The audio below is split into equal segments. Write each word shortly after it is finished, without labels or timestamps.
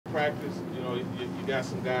Practice, you got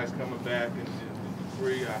some guys coming back and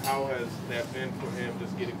free. How has that been for him,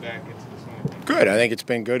 just getting back into the swing? Good. I think it's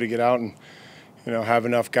been good to get out and have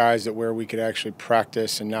enough guys that where we could actually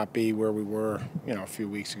practice and not be where we were a few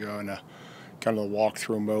weeks ago in a kind of a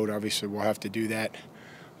walkthrough mode. Obviously, we'll have to do that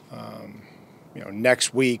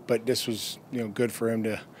next week, but this was good for him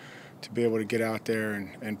to be able to get out there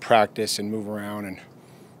and practice and move around and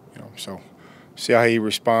so see how he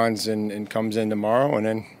responds and comes in tomorrow, and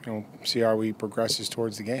then see how he progresses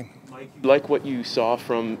towards the game. Like what you saw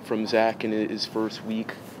from Zach in his first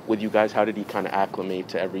week with you guys, how did he kind of acclimate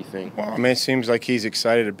to everything? Well, I mean, it seems like he's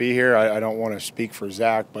excited to be here. I don't want to speak for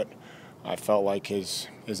Zach, but I felt like his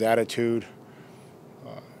attitude,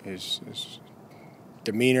 his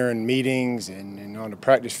demeanor in meetings and on the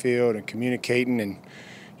practice field and communicating and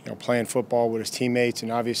playing football with his teammates,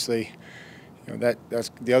 and obviously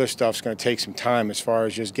that's the other stuff's going to take some time as far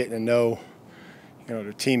as just getting to know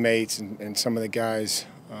the teammates and some of the guys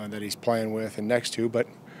that he's playing with and next to. But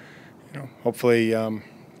hopefully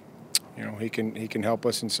he can help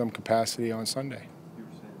us in some capacity on Sunday.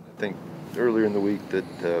 I think earlier in the week that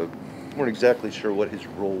weren't exactly sure what his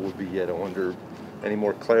role would be yet. I wonder any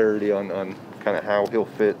more clarity on kind of how he'll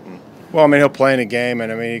fit. Well, I mean, he'll play in a game,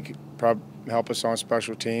 and I mean he could probably help us on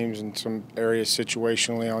special teams and some areas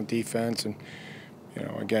situationally on defense. And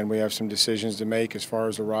again, we have some decisions to make as far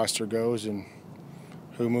as the roster goes and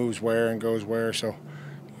who moves where and goes where. So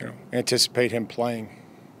anticipate him playing.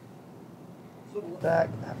 Zach,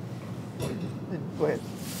 go ahead.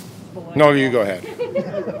 No, you go ahead.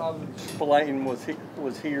 Spillane was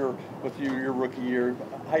here with you your rookie year.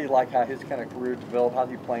 How you like how his kind of career developed? How's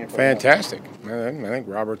he playing for Fantastic. I think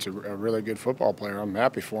Robert's a really good football player. I'm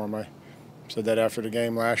happy for him. I said that after the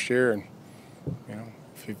game last year, and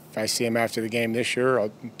if I see him after the game this year,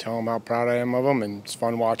 I'll tell him how proud I am of him, and it's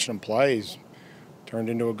fun watching him play. He's turned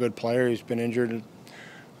into a good player. He's been injured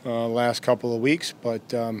the last couple of weeks,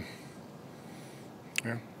 but you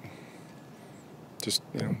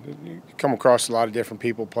come across a lot of different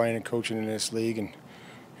people playing and coaching in this league, and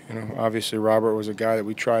obviously Robert was a guy that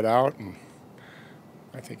we tried out, and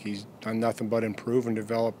I think he's done nothing but improve and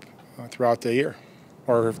develop throughout the year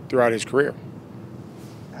or throughout his career.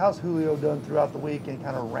 How's Julio done throughout the week and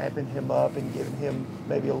kind of ramping him up and giving him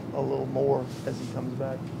maybe a little more as he comes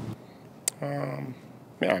back? I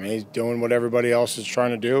mean, he's doing what everybody else is trying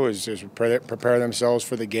to do, is prepare themselves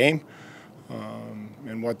for the game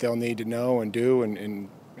and what they'll need to know and do and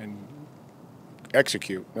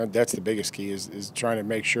execute. That's the biggest key, is trying to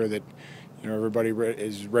make sure that everybody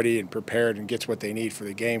is ready and prepared and gets what they need for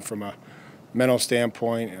the game from a mental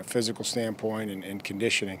standpoint, a physical standpoint, and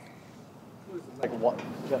conditioning. Like what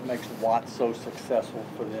that makes Watts so successful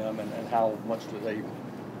for them, and how much do they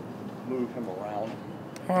move him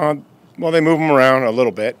around? Well, they move him around a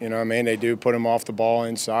little bit. I mean, they do put him off the ball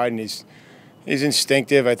inside, and he's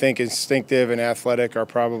instinctive. I think instinctive and athletic are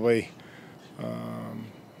probably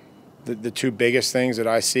the two biggest things that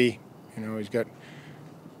I see.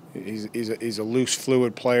 He's a loose,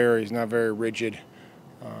 fluid player. He's not very rigid,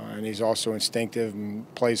 and he's also instinctive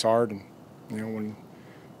and plays hard. And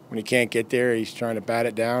when he can't get there, he's trying to bat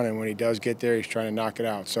it down, and when he does get there, he's trying to knock it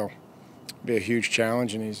out. So it'll be a huge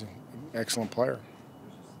challenge, and he's an excellent player.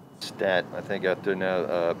 Stat, I think, out there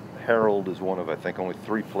now, Harold is one of, I think, only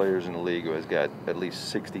 3 players in the league who has got at least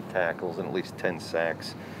 60 tackles and at least 10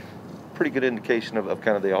 sacks. Pretty good indication of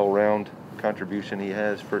kind of the all-round contribution he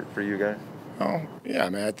has for you guys. Oh, yeah, I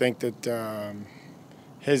mean, I think that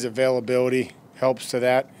his availability helps to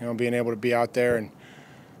that, being able to be out there and,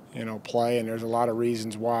 play. And there's a lot of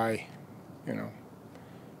reasons why,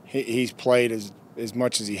 he's played as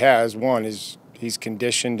much as he has. One is he's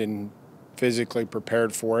conditioned and physically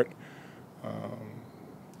prepared for it.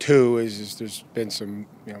 2 is there's been some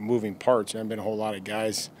moving parts. There haven't been a whole lot of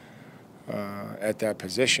guys at that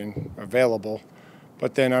position available.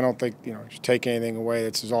 But then I don't think to take anything away.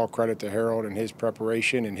 This is all credit to Harold and his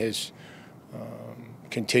preparation and his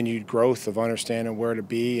continued growth of understanding where to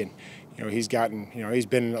be. And he's gotten he's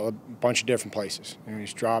been in a bunch of different places.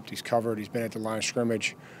 He's dropped, he's covered, he's been at the line of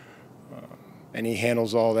scrimmage, and he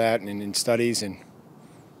handles all that and in studies, and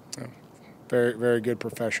very, very good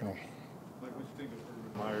professional. Like, what do you think of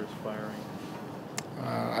Urban Meyer's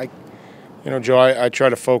firing? Joe, I try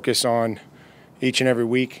to focus on each and every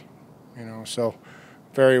week. So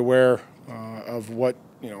very aware of what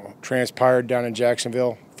transpired down in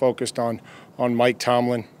Jacksonville. Focused on Mike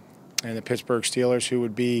Tomlin and the Pittsburgh Steelers, who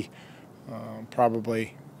would be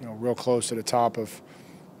probably real close to the top of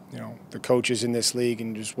the coaches in this league,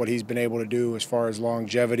 and just what he's been able to do as far as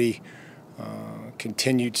longevity,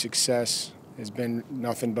 continued success has been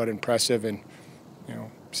nothing but impressive. And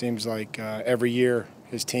seems like every year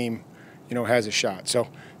his team, has a shot. So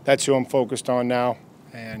that's who I'm focused on now.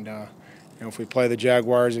 And if we play the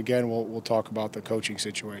Jaguars again, we'll talk about the coaching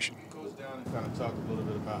situation. Goes down and kind of talked a little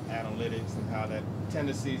bit about analytics and how that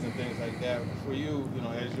tendencies and things like that. For you,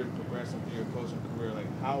 as you're progressing through your coaching career,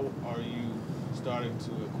 like how are you starting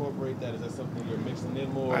to incorporate that? Is that something you're mixing in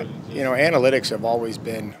more? Analytics have always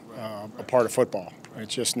been a part of football.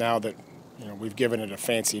 It's just now that we've given it a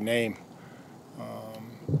fancy name.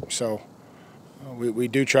 So we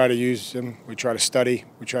do try to use them. We try to study.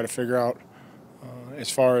 We try to figure out as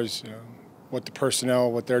far as what the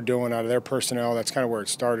personnel, what they're doing out of their personnel. That's kind of where it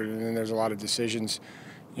started. And then there's a lot of decisions,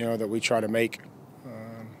 that we try to make,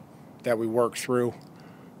 that we work through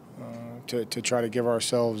to try to give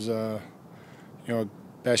ourselves,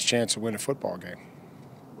 best chance to win a football game.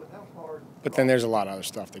 But then there's a lot of other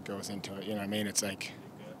stuff that goes into it. It's like,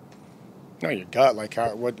 your gut, like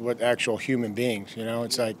what actual human beings,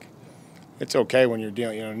 it's like, it's okay when you're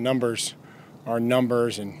dealing, numbers are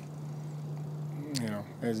numbers, and,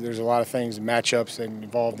 there's a lot of things, matchups that are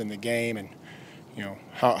involved in the game, and,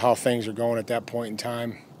 how things are going at that point in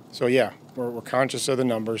time. So, yeah, we're conscious of the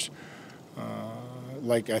numbers,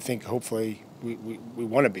 like I think hopefully we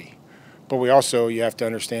want to be. But you have to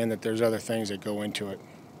understand that there's other things that go into it.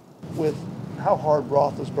 With how hard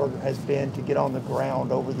Roethlisberger has been to get on the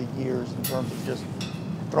ground over the years in terms of just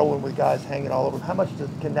throwing with guys hanging all over him, how much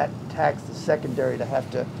can that tax the secondary to have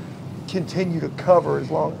to continue to cover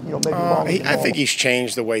as long, maybe longer? I think he's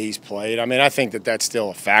changed the way he's played. I think that's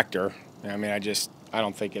still a factor. I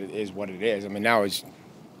don't think it is what it is. Now he's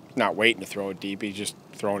not waiting to throw it deep. He's just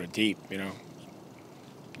throwing it deep,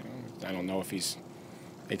 I don't know if he's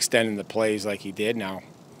extending the plays like he did now.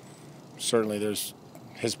 Certainly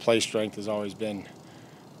his play strength has always been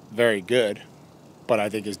very good, but I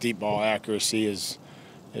think his deep ball accuracy is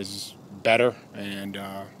better, and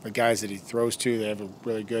the guys that he throws to, they have a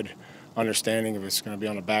really good understanding if it's going to be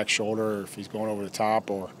on the back shoulder or if he's going over the top,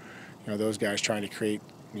 or those guys trying to create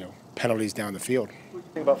penalties down the field. What do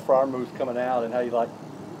you think about Freiermuth coming out, and how you like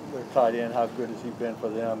their tight end? How good has he been for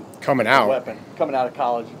them? Coming out of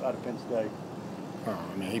college, out of Penn State.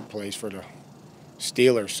 He plays for the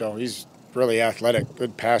Steelers, so he's really athletic,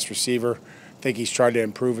 good pass receiver. I think he's tried to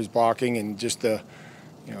improve his blocking and just the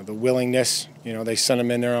willingness. They sent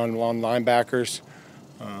him in there on linebackers.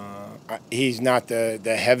 He's not the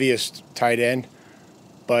heaviest tight end,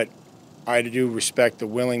 but I do respect the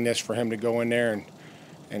willingness for him to go in there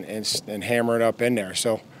and hammer it up in there.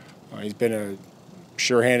 So he's been a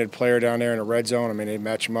sure-handed player down there in the red zone. They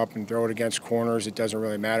match him up and throw it against corners. It doesn't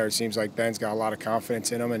really matter. It seems like Ben's got a lot of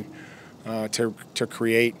confidence in him and to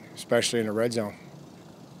create, especially in the red zone.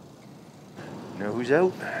 Who's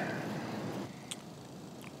out?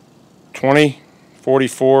 20,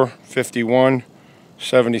 44, 51,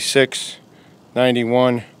 76,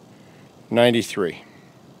 91, 93.